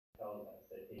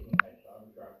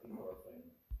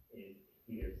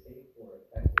either safe or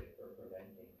effective for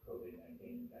preventing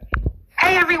COVID-19 infection.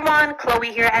 Hey everyone,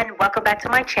 Chloe here and welcome back to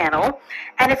my channel.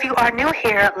 And if you are new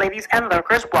here, ladies and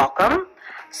lurkers, welcome.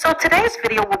 So today's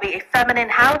video will be a feminine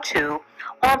how-to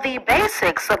on the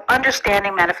basics of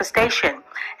understanding manifestation.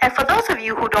 And for those of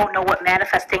you who don't know what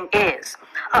manifesting is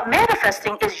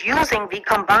using the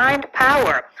combined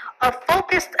power of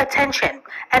focused attention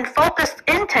and focused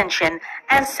intention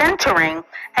and centering,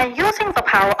 and using the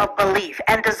power of belief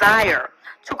and desire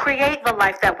to create the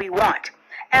life that we want.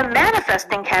 And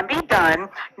manifesting can be done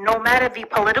no matter the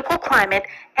political climate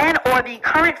and or the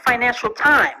current financial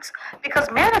times,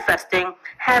 because manifesting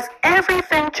has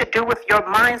everything to do with your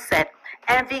mindset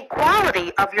and the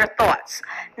quality of your thoughts.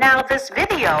 Now, this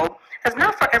video is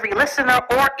not for every listener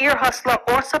or ear hustler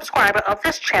or subscriber of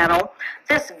this channel.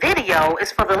 This video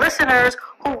is for the listeners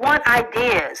who want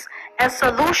ideas and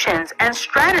solutions and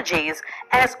strategies,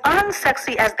 as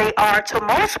unsexy as they are to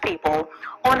most people,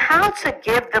 on how to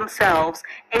give themselves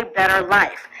a better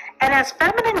life. And as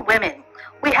feminine women,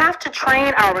 we have to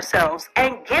train ourselves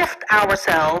and gift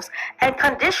ourselves and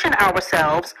condition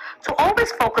ourselves to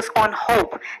always focus on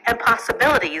hope and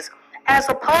possibilities, as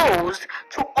opposed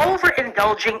to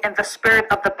overindulging in the spirit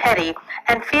of the petty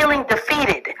and feeling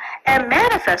defeated. And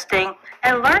manifesting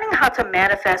and learning how to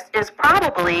manifest is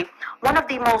probably one of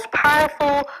the most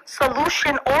powerful,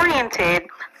 solution-oriented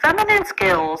feminine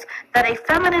skills that a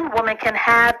feminine woman can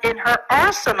have in her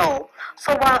arsenal.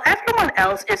 So while everyone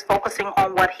else is focusing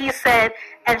on what he said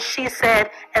and she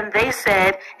said and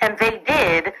they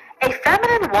did, a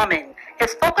feminine woman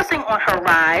is focusing on her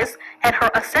rise and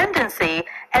her ascendancy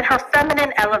and her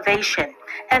feminine elevation.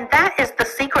 And that is the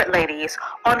secret, ladies,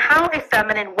 on how a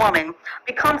feminine woman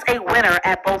becomes a winner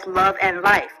at both love and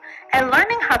life. And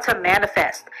learning how to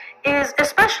manifest is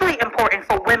especially important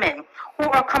for women who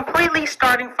are completely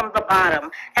starting from the bottom,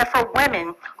 and for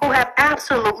women who have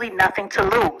absolutely nothing to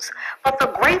lose. But the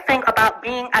great thing about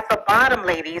being at the bottom,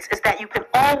 ladies, is that you can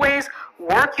always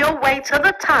work your way to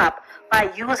the top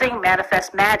by using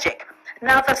Manifest Magic.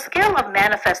 Now, the skill of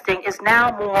manifesting is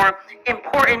now more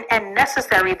important and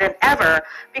necessary than ever,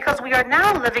 because we are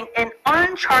now living in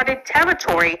uncharted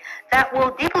territory that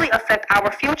will deeply affect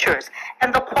our futures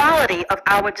and the quality of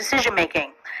our decision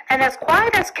making. And as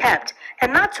quiet as kept,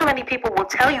 and not too many people will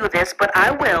tell you this, but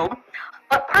I will,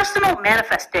 but personal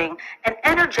manifesting and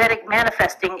energetic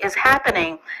manifesting is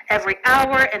happening every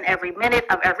hour and every minute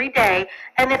of every day.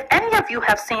 And if any of you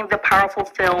have seen the powerful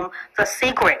film, The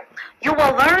Secret, you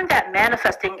will learn that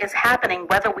manifesting is happening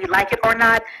whether we like it or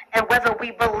not, and whether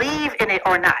we believe in it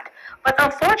or not. But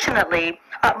unfortunately,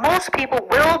 most people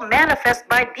will manifest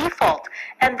by default,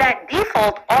 and that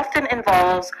default often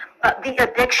involves the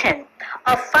addiction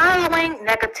of following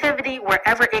negativity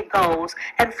wherever it goes,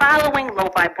 and following low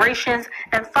vibrations,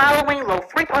 and following low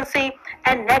frequency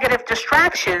and negative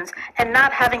distractions, and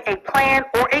not having a plan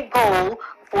or a goal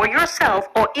for yourself,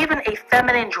 or even a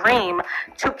feminine dream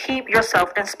to keep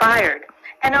yourself inspired.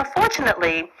 And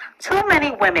unfortunately, too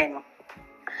many women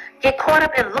get caught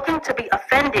up in looking to be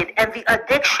offended and the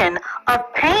addiction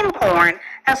of pain porn,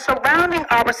 and surrounding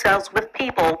ourselves with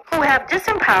people who have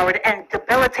disempowered and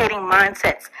debilitating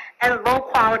mindsets and low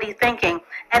quality thinking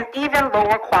and even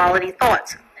lower quality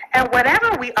thoughts. And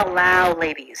whatever we allow,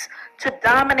 ladies, to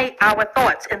dominate our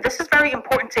thoughts, and this is very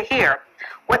important to hear,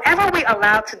 whatever we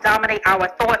allow to dominate our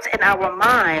thoughts and our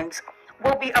minds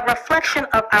will be a reflection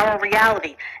of our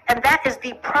reality. And that is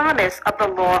the promise of the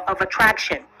law of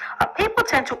attraction. People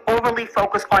tend to overly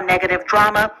focus on negative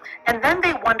drama, and then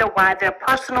they wonder why their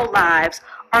personal lives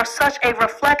are such a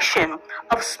reflection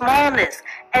of smallness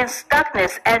and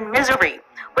stuckness and misery,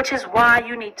 which is why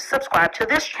you need to subscribe to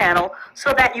this channel,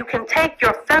 so that you can take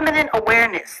your feminine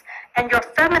awareness and your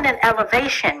feminine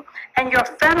elevation and your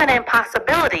feminine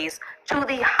possibilities to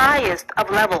the highest of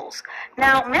levels.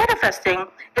 Now, manifesting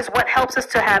is what helps us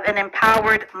to have an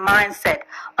empowered mindset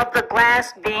of the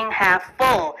glass being half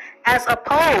full, as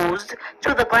opposed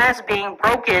to the glass being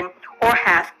broken or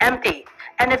half empty.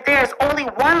 And if there's only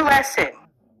one lesson,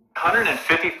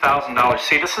 $150,000.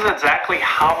 See, this is exactly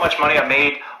how much money I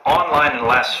made online in the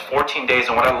last 14 days.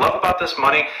 And what I love about this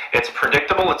money, it's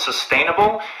predictable, it's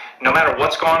sustainable. No matter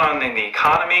what's going on in the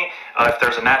economy, if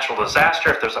there's a natural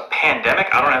disaster, if there's a pandemic,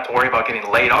 I don't have to worry about getting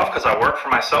laid off because I work for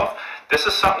myself. This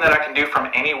is something that I can do from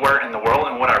anywhere in the world,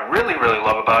 and what I really, really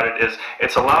love about it is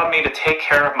it's allowed me to take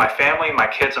care of my family, my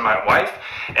kids, and my wife,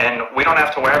 and we don't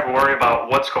have to ever worry about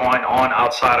what's going on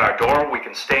outside our door. We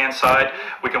can stay inside,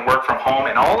 we can work from home,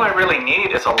 and all I really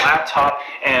need is a laptop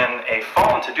and a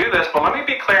phone to do this. But let me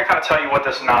be clear and kind of tell you what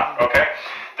this is not, okay?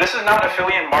 This is not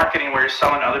affiliate marketing where you're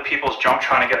selling other people's junk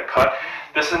trying to get a cut.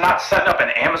 This is not setting up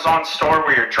an Amazon store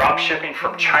where you're drop shipping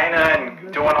from China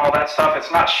and doing all that stuff.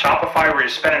 It's not Shopify where you're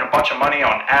spending a bunch of money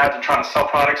on ads and trying to sell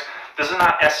products. This is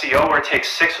not SEO where it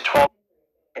takes 6 to 12.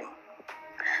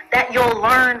 That you'll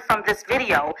learn from this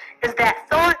video is that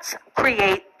thoughts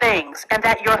create things, and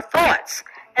that your thoughts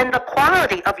and the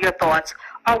quality of your thoughts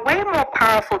are way more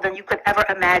powerful than you could ever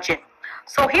imagine.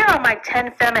 So here are my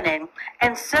 10 feminine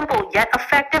and simple yet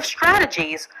effective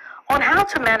strategies on how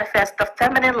to manifest the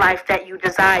feminine life that you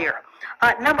desire.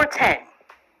 Number 10,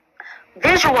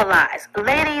 visualize.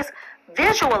 Ladies,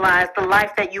 visualize the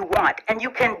life that you want, and you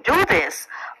can do this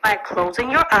by closing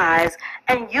your eyes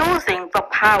and using the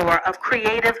power of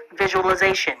creative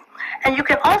visualization. And you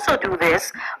can also do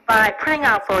this by printing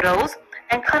out photos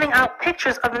and cutting out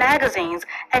pictures of magazines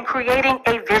and creating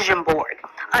a vision board.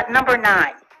 Number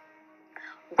 9,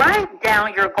 write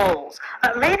down your goals.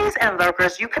 Ladies and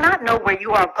lurkers, you cannot know where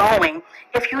you are going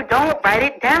if you don't write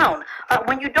it down.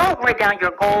 When you don't write down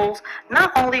your goals,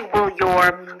 not only will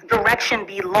your direction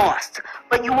be lost,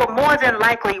 but you will more than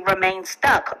likely remain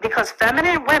stuck, because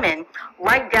feminine women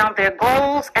write down their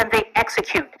goals and they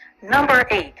execute. Number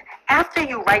 8, after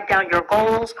you write down your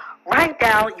goals, write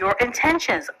down your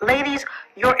intentions. Ladies,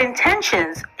 your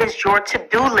intentions is your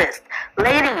to-do list.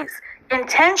 Ladies,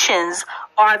 intentions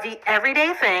are the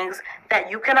everyday things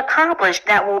that you can accomplish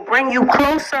that will bring you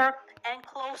closer and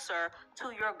closer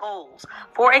to your goals.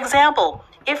 For example,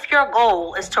 if your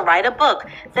goal is to write a book,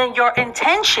 then your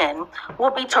intention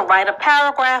will be to write a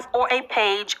paragraph or a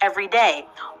page every day.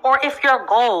 Or if your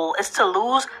goal is to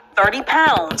lose 30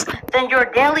 pounds, then your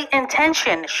daily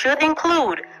intention should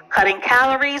include cutting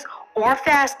calories or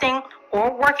fasting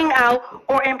or working out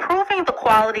or improving the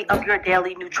quality of your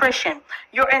daily nutrition.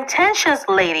 Your intentions,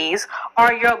 ladies,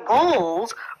 are your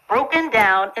goals broken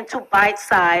down into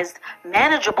bite-sized,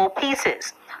 manageable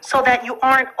pieces so that you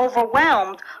aren't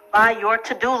overwhelmed by your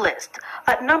to-do list.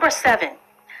 Number 7,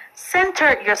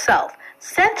 center yourself.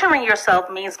 Centering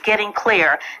yourself means getting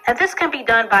clear, and this can be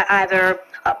done by either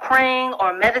praying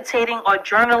or meditating or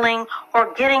journaling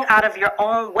or getting out of your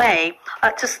own way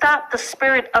to stop the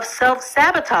spirit of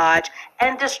self-sabotage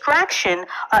and distraction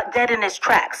dead in its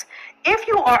tracks. If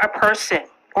you are a person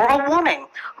or a woman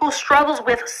who struggles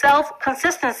with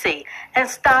self-consistency and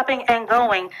stopping and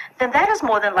going, then that is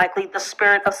more than likely the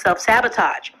spirit of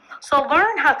self-sabotage. So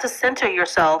learn how to center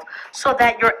yourself so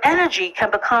that your energy can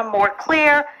become more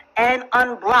clear and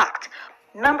unblocked.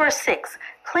 Number 6,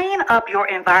 clean up your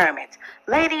environment.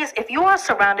 Ladies, if you are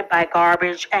surrounded by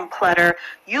garbage and clutter,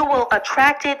 you will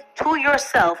attract it to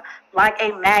yourself like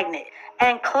a magnet.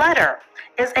 And clutter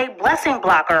is a blessing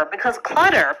blocker, because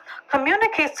clutter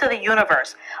communicates to the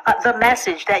universe the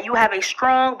message that you have a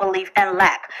strong belief in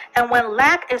lack. And when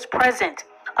lack is present,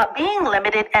 being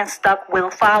limited and stuck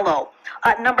will follow.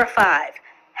 Number 5,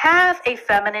 have a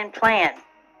feminine plan.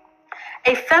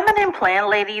 A feminine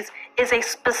plan, ladies, is a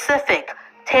specific,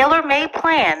 tailor-made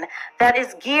plan that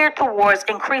is geared towards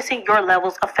increasing your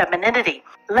levels of femininity.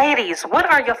 Ladies, what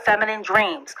are your feminine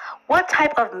dreams? What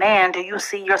type of man do you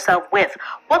see yourself with?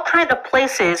 What kind of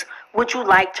places would you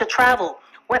like to travel?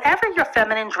 Whatever your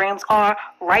feminine dreams are,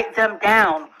 write them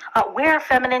down. Wear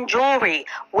feminine jewelry.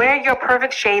 Wear your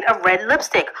perfect shade of red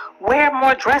lipstick. Wear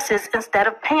more dresses instead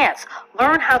of pants.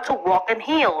 Learn how to walk in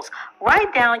heels.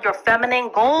 Write down your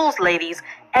feminine goals, ladies,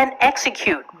 and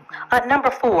execute.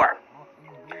 Number 4,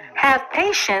 have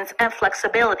patience and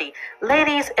flexibility.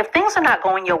 Ladies, if things are not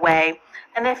going your way,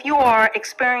 and if you are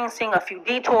experiencing a few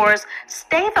detours,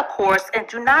 stay the course and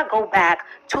do not go back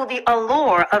to the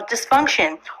allure of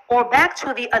dysfunction or back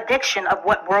to the addiction of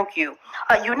what broke you.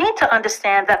 You need to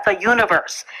understand that the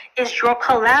universe is your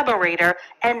collaborator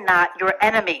and not your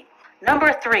enemy.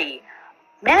 Number 3,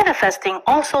 manifesting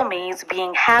also means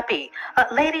being happy.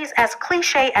 Ladies, as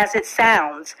cliche as it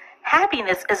sounds,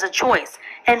 happiness is a choice,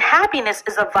 and happiness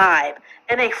is a vibe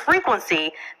and a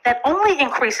frequency that only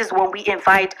increases when we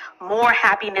invite more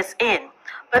happiness in.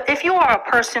 But if you are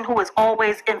a person who is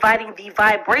always inviting the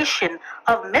vibration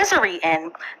of misery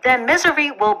in, then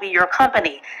misery will be your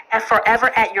company and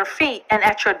forever at your feet and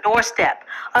at your doorstep.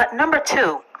 Number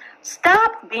 2,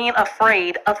 stop being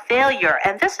afraid of failure.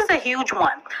 And this is a huge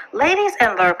one. Ladies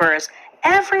and lurkers,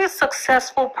 every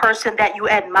successful person that you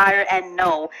admire and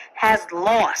know has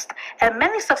lost. And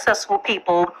many successful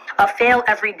people fail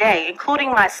every day, including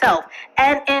myself,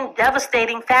 and in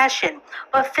devastating fashion.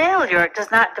 But failure does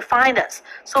not define us.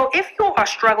 So if you are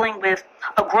struggling with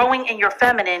growing in your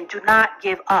feminine, do not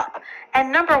give up.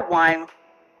 And number 1,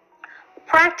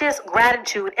 practice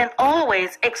gratitude and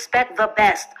always expect the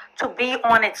best to be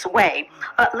on its way.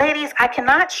 Ladies, I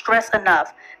cannot stress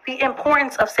enough the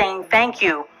importance of saying thank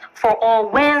you for all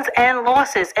wins and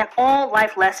losses and all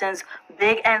life lessons,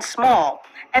 big and small.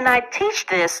 And I teach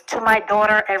this to my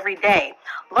daughter every day.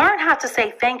 Learn how to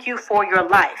say thank you for your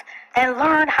life and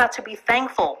learn how to be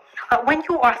thankful. When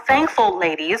you are thankful,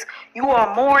 ladies, you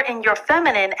are more in your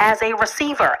feminine as a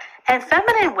receiver, and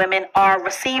feminine women are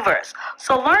receivers.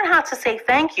 So learn how to say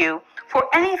thank you for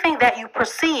anything that you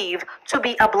perceive to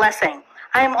be a blessing.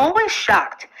 I am always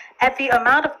shocked at the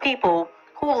amount of people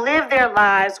who live their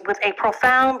lives with a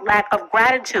profound lack of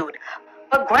gratitude.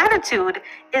 But gratitude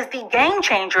is the game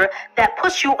changer that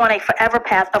puts you on a forever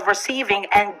path of receiving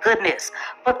and goodness.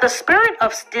 But the spirit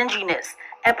of stinginess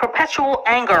and perpetual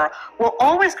anger will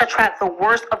always attract the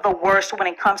worst of the worst when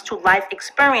it comes to life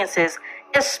experiences,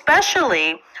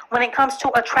 especially when it comes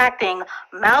to attracting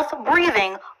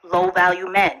mouth-breathing, low-value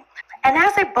men. And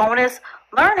as a bonus,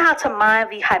 learn how to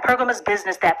mind the hypergamous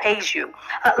business that pays you.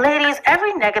 Ladies,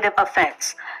 every negative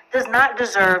offense does not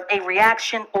deserve a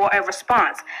reaction or a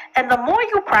response. And the more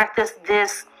you practice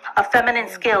this feminine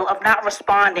skill of not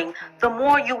responding, the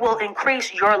more you will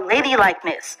increase your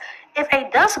ladylikeness. If a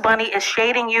dust bunny is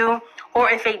shading you, or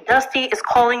if a dusty is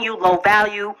calling you low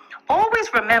value,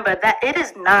 always remember that it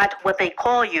is not what they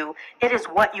call you, it is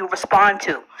what you respond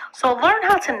to. So learn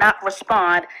how to not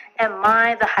respond and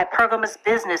mind the hypergamous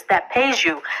business that pays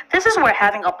you. This is where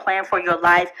having a plan for your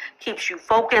life keeps you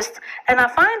focused. And I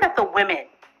find that the women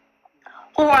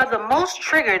who are the most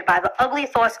triggered by the ugly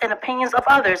thoughts and opinions of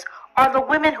others are the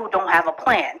women who don't have a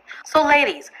plan. So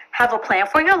ladies, have a plan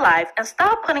for your life and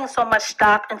stop putting so much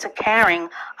stock into caring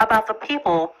about the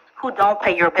people who don't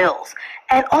pay your bills.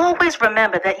 And always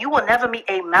remember that you will never meet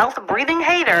a mouth-breathing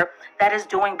hater that is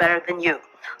doing better than you.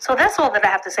 So that's all that I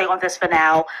have to say on this for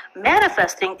now.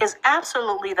 Manifesting is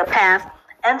absolutely the path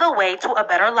and the way to a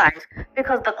better life,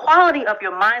 because the quality of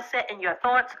your mindset and your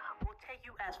thoughts will take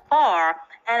you as far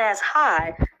and as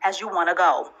high as you want to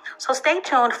go. So stay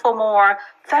tuned for more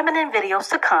feminine videos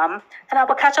to come, and I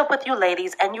will catch up with you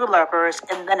ladies and you lurkers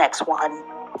in the next one.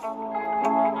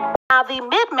 Now, the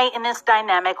mid-maintenance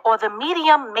dynamic, or the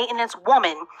medium maintenance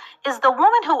woman, is the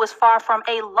woman who is far from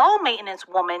a low-maintenance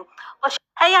woman.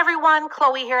 Hey everyone,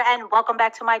 Chloe here, and welcome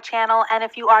back to my channel. And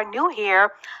if you are new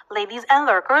here, ladies and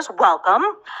lurkers, welcome.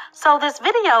 So this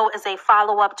video is a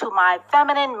follow-up to my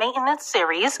feminine maintenance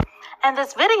series, and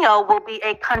this video will be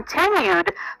a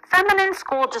continued feminine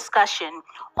school discussion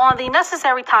on the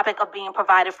necessary topic of being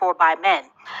provided for by men.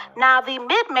 Now, the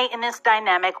mid-maintenance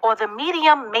dynamic, or the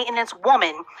medium maintenance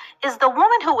woman, is the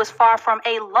woman who is far from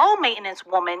a low-maintenance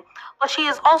woman, but she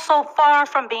is also far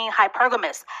from being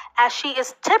hypergamous, as she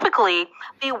is typically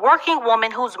the working woman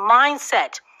whose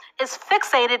mindset is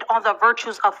fixated on the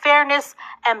virtues of fairness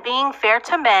and being fair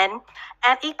to men,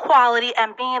 and equality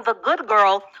and being the good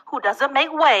girl who doesn't make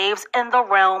waves in the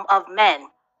realm of men.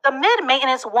 The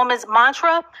mid-maintenance woman's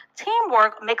mantra,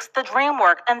 teamwork makes the dream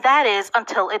work, and that is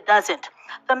until it doesn't.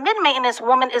 The mid-maintenance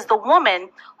woman is the woman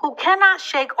who cannot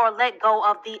shake or let go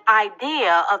of the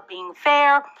idea of being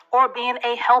fair or being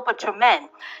a helper to men.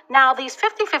 Now, these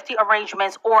 50-50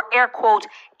 arrangements, or air quote,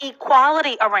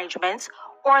 equality arrangements,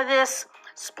 or this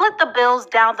split the bills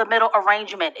down the middle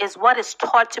arrangement, is what is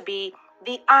taught to be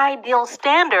the ideal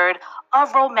standard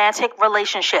of romantic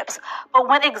relationships. But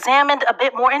when examined a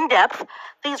bit more in depth,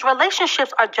 these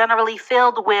relationships are generally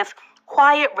filled with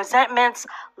quiet resentments,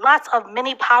 lots of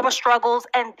mini power struggles,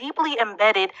 and deeply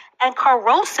embedded and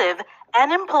corrosive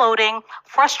and imploding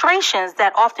frustrations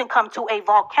that often come to a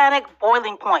volcanic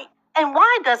boiling point. And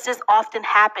why does this often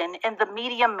happen in the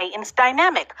medium maintenance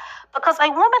dynamic? Because a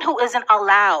woman who isn't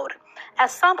allowed at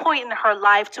some point in her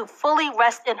life to fully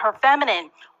rest in her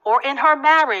feminine, or in her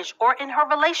marriage, or in her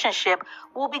relationship,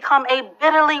 will become a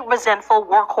bitterly resentful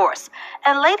workhorse.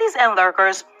 And ladies and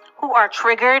lurkers who are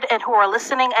triggered and who are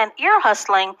listening and ear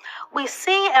hustling, we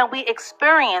see and we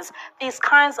experience these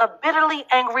kinds of bitterly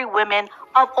angry women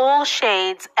of all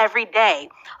shades every day.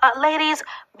 Ladies,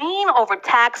 being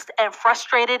overtaxed and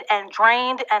frustrated and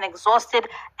drained and exhausted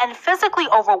and physically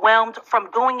overwhelmed from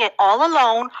doing it all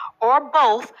alone or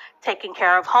both, taking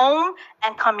care of home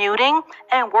and commuting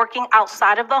and working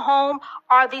outside of the home,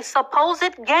 are the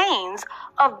supposed gains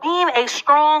of being a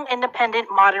strong, independent,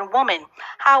 modern woman.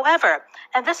 However,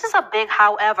 and this is a big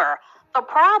however, the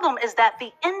problem is that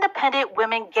the independent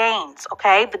women gains,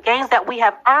 the gains that we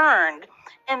have earned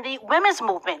in the women's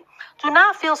movement, do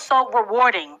not feel so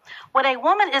rewarding when a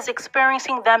woman is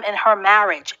experiencing them in her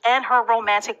marriage and her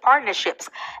romantic partnerships.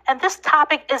 And this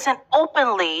topic isn't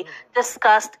openly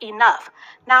discussed enough.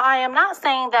 Now, I am not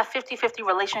saying that 50-50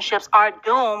 relationships are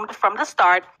doomed from the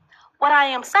start. What I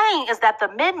am saying is that the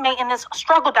mid-maintenance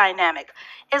struggle dynamic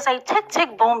is a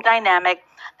tick-tick-boom dynamic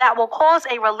that will cause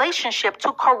a relationship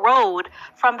to corrode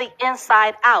from the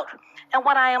inside out. And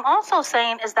what I am also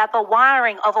saying is that the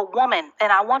wiring of a woman,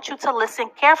 and I want you to listen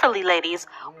carefully, ladies,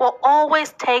 will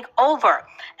always take over.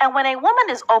 And when a woman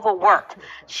is overworked,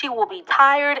 she will be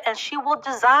tired and she will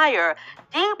desire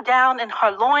deep down in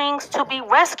her loins to be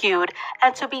rescued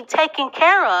and to be taken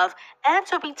care of and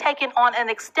to be taken on an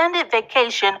extended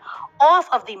vacation off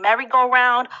of the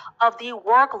merry-go-round of the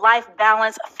work-life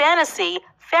balance fantasy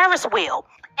Ferris wheel.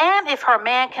 And if her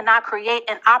man cannot create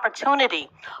an opportunity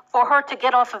for her to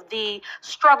get off of the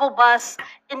struggle bus,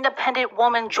 independent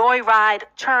woman joyride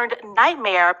turned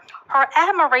nightmare, her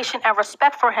admiration and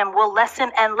respect for him will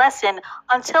lessen and lessen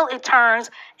until it turns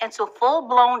into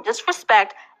full-blown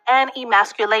disrespect and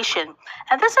emasculation.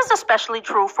 And this is especially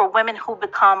true for women who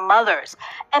become mothers.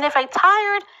 And if a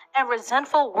tired and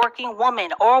resentful working woman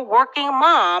or working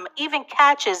mom even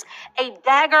catches a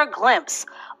dagger glimpse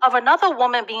of another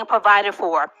woman being provided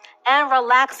for and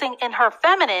relaxing in her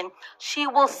feminine, she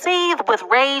will seethe with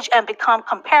rage and become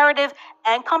comparative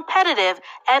and competitive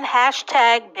and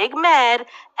hashtag big mad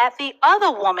at the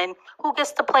other woman who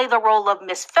gets to play the role of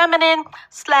Miss Feminine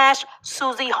 /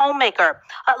 Susie Homemaker.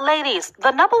 Ladies,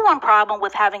 the number one problem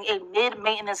with having a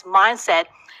mid-maintenance mindset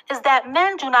is that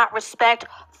men do not respect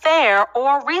fair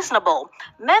or reasonable.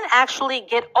 Men actually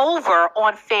get over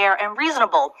on fair and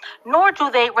reasonable, nor do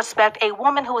they respect a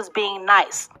woman who is being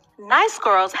nice. Nice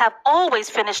girls have always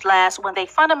finished last when they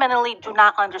fundamentally do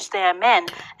not understand men.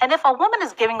 And if a woman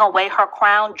is giving away her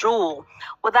crown jewel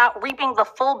without reaping the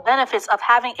full benefits of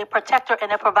having a protector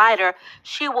and a provider,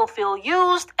 she will feel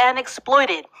used and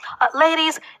exploited.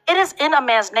 Ladies, it is in a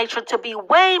man's nature to be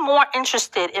way more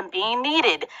interested in being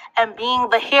needed and being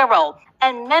the hero.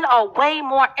 And men are way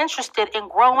more interested in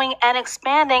growing and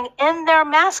expanding in their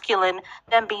masculine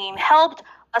than being helped,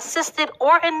 assisted,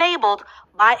 or enabled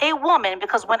by a woman,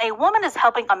 because when a woman is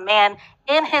helping a man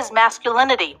in his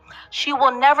masculinity, she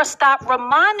will never stop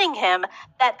reminding him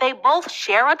that they both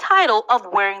share a title of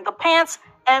wearing the pants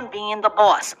and being the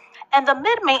boss. And the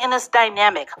mid-maintenance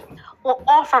dynamic will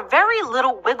offer very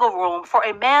little wiggle room for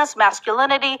a man's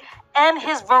masculinity and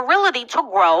his virility to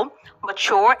grow,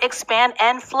 mature, expand,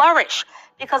 and flourish.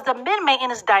 Because the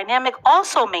mid-maintenance dynamic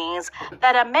also means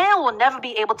that a man will never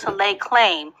be able to lay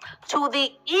claim to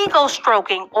the ego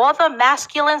stroking or the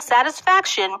masculine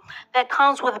satisfaction that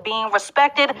comes with being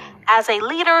respected as a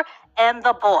leader and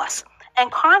the boss.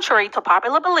 And contrary to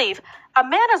popular belief, a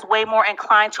man is way more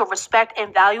inclined to respect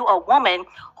and value a woman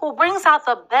who brings out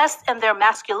the best in their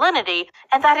masculinity,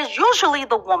 and that is usually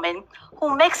the woman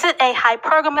who makes it a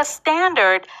hypergamous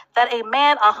standard that a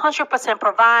man 100%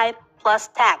 provide plus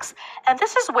tax. And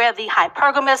this is where the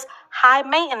hypergamous, high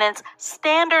maintenance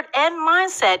standard and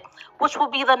mindset, which will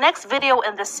be the next video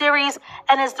in the series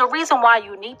and is the reason why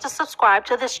you need to subscribe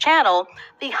to this channel.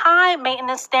 The high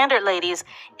maintenance standard, ladies,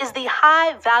 is the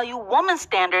high value woman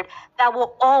standard that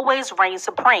will always reign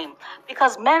supreme,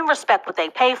 because men respect what they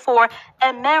pay for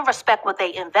and men respect what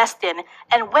they invest in,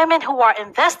 and women who are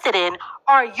invested in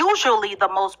are usually the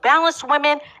most balanced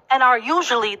women and are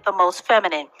usually the most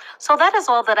feminine. So that is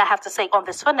all that I have to say on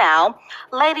this for now.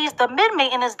 Ladies, the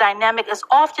mid-maintenance dynamic is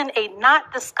often a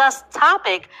not discussed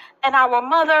topic, and our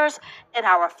mothers and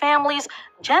our families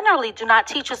generally do not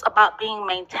teach us about being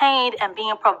maintained and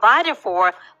being provided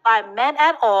for by men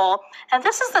at all. And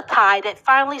this is the tide that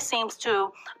finally seems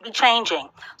to be changing.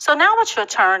 So now it's your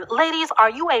turn. Ladies,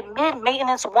 are you a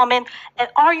mid-maintenance woman? And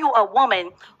are you a woman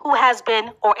who has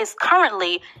been or is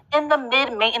currently in the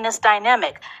mid-maintenance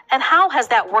dynamic? And how has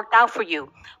that worked out for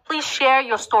you? Please share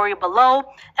your story below.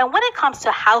 And when it comes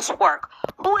to housework,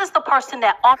 who is the person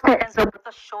that often ends up with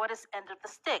the shortest end of the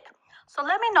stick? So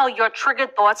let me know your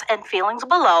triggered thoughts and feelings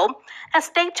below. And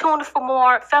stay tuned for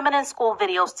more feminine school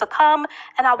videos to come.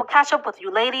 And I will catch up with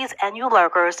you ladies and you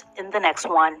lurkers in the next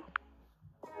one.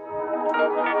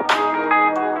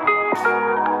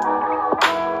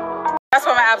 That's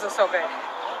why my abs are so good.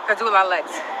 Cause I do my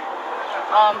legs.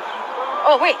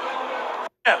 Oh wait.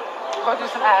 Yeah. Go do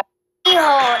some abs.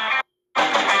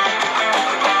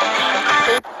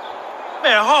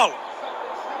 Man, Harlem.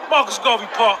 Marcus Garvey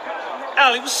Park.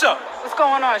 Allie, what's up? What's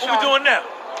going on, Sean? What we doing now?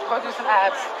 Go do some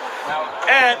abs.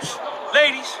 Abs,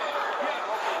 ladies.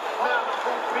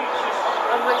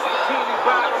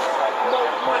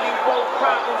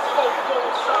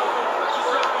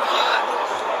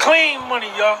 Clean money,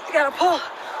 y'all. You gotta pull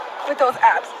with those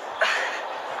abs.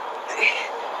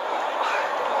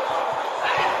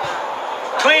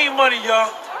 Clean money, y'all.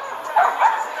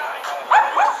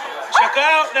 Check her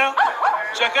out now.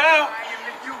 Check her out.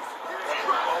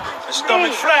 The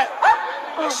stomach flat.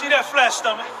 See that flat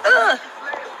stomach?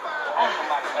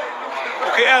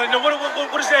 Okay, Allie, now what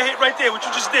is that hit right there, what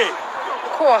you just did?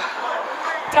 Core.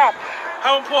 Top.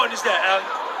 How important is that, Allie?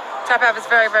 Top ab is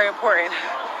very, very important.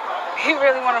 You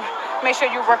really want to make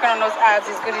sure you're working on those abs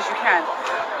as good as you can.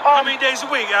 How many days a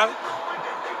week, Allie?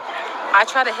 I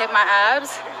try to hit my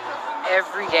abs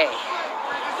every day.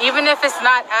 Even if it's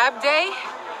not ab day,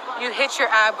 you hit your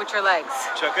ab with your legs.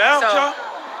 Check it out, So, y'all.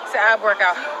 it's an ab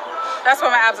workout. That's why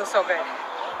my abs are so big.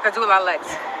 I do a lot of legs.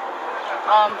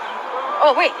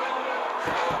 Oh, wait.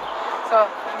 So,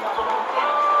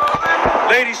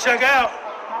 Ladies, check it out.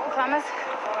 Thomas?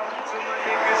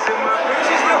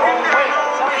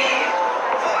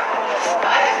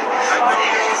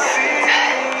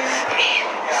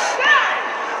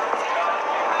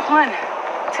 One,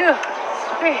 two,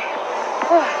 three,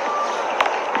 four.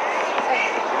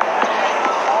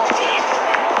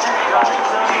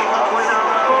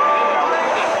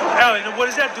 Allie, now what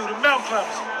does that do to mountain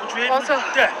climbers? What you hitting Also,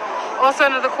 with that? also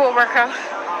another cool workout.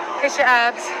 Hit your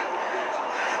abs.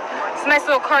 It's a nice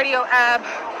little cardio ab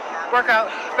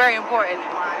workout. Very important.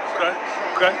 Okay,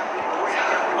 okay.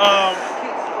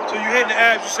 So you hitting the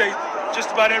abs, you say,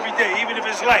 just about every day, even if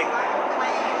it's light.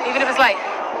 Even if it's light.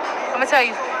 I'm gonna tell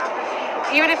you,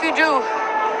 even if you do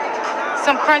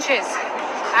some crunches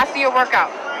after your workout,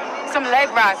 some leg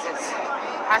rises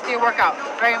after your workout,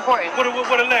 very important.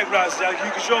 What a leg rise, Allie?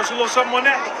 You can show us a little something on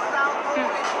that?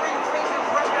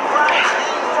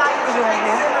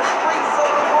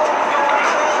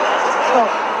 So,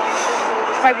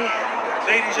 might be.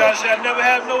 Ladies, y'all say I never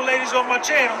have no ladies on my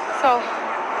channel. So,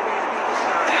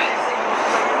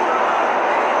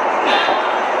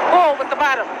 pull with the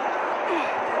bottom.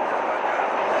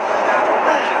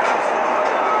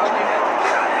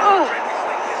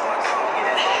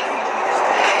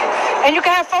 And you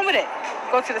can have fun with it.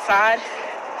 Go to the side,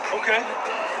 Okay.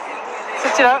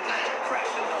 switch it up.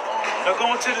 Now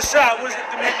going to the side, what is it,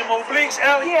 to make them obliques,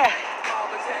 Allie? Yeah.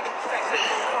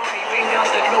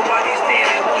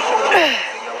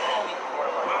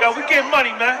 Yo, we getting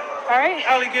money, man. All right.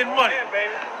 Allie getting money.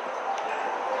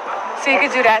 So you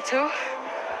can do that too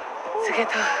to get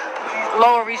the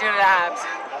lower region of the abs.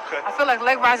 Okay. I feel like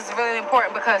leg rises is really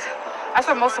important because that's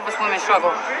where most of us women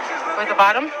struggle. With the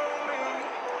bottom,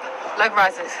 leg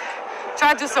rises.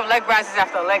 Try to do some leg rises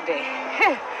after a leg day.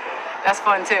 That's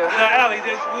fun too. Now, Allie,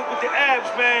 with the abs,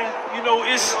 man, you know,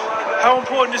 it's how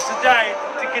important is the diet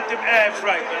to get them abs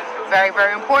right, man. Very,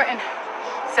 very important.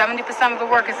 70% of the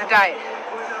work is the diet.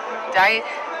 Diet,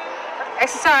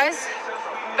 exercise,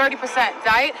 30%.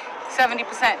 Diet,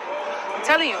 70%. I'm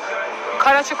telling you,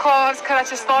 cut out your carbs, cut out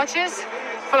your starches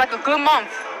for like a good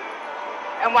month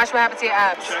and watch what happens to your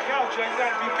abs. Check out, you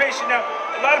gotta be patient. Now,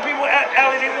 a lot of people,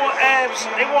 Allie, they want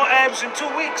abs in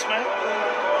 2 weeks, man.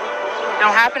 It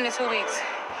don't happen in 2 weeks.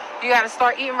 You gotta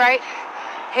start eating right,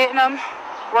 hitting them,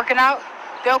 working out,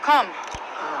 they'll come.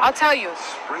 I'll tell you,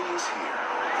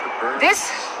 this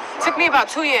took me about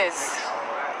 2 years.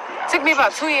 Took me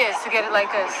about 2 years to get it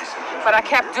like this. But I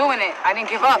kept doing it. I didn't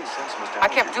give up. I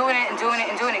kept doing it and doing it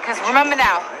and doing it. Because remember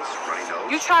now,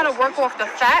 you trying to work off the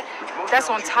fat that's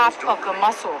on top of the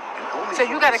muscle. So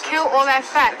you got to kill all that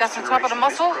fat that's on top of the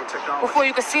muscle before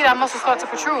you can see that muscle start to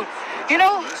protrude. You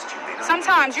know,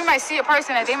 sometimes you might see a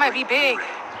person that they might be big.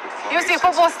 You ever see a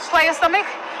football player's stomach?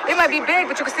 They might be big,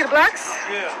 but you can see the blacks.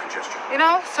 Yeah. You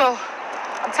know, so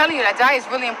I'm telling you, that diet is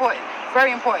really important.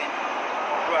 Very important.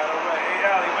 All right. Hey,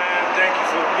 Allie, man, thank you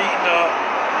for meeting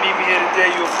me here today.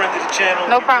 You're a friend of the channel.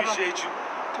 No We problem. Appreciate you.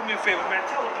 Do me a favor, man.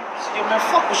 Tell the people, yo, man,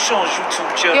 fuck with Sean's YouTube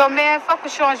channel. Yo, man, fuck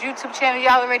with Sean's YouTube channel.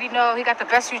 Y'all already know he got the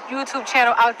best YouTube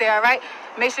channel out there, all right?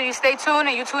 Make sure you stay tuned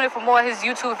and you tune in for more of his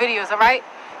YouTube videos, all right?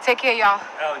 Take care, y'all.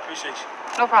 Allie, appreciate you.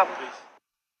 No problem. Peace.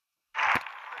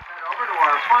 Over to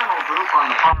our final group on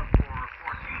the Power 4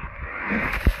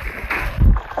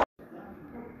 14.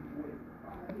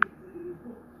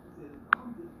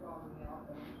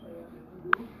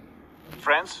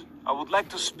 Friends, I would like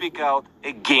to speak out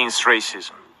against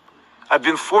racism. I've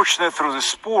been fortunate through the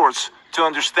sports to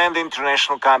understand the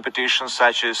international competitions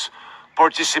such as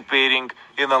participating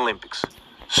in Olympics.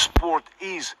 Sport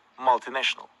is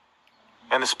multinational.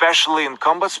 And especially in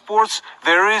combat sports,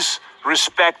 there is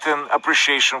respect and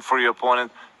appreciation for your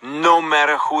opponent, no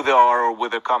matter who they are or where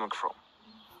they're coming from.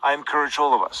 I encourage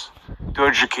all of us to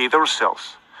educate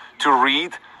ourselves, to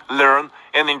read, learn,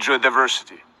 and enjoy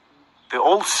diversity. The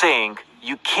old saying,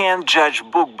 you can't judge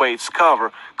book by its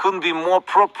cover, couldn't be more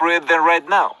appropriate than right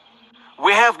now.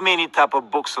 We have many type of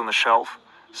books on the shelf.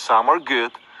 Some are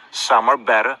good, some are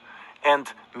better,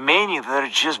 and many that are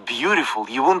just beautiful.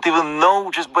 You won't even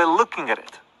know just by looking at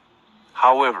it.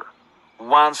 However,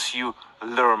 once you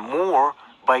learn more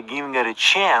by giving it a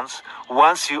chance,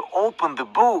 once you open the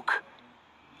book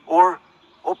or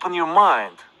open your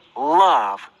mind,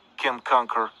 love can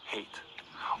conquer hate.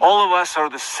 All of us are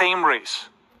the same race.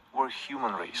 We're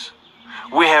human race.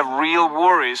 We have real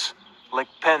worries like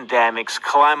pandemics,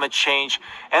 climate change,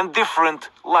 and different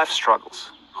life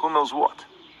struggles. Who knows what?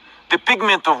 The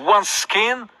pigment of one's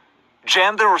skin,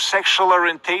 gender, or sexual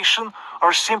orientation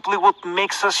are simply what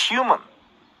makes us human.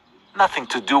 Nothing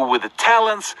to do with the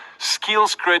talents,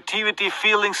 skills, creativity,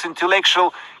 feelings,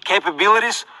 intellectual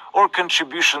capabilities, or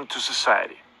contribution to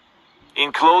society.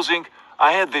 In closing,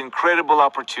 I had the incredible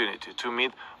opportunity to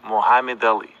meet Muhammad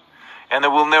Ali. And I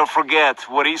will never forget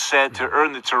what he said to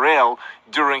Ernie Terrell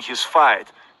during his fight,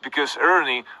 because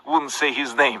Ernie wouldn't say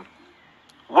his name.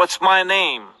 What's my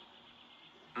name?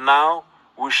 Now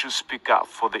we should speak up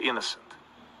for the innocent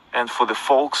and for the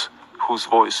folks whose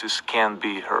voices can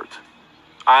be heard.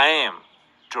 I am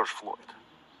George Floyd.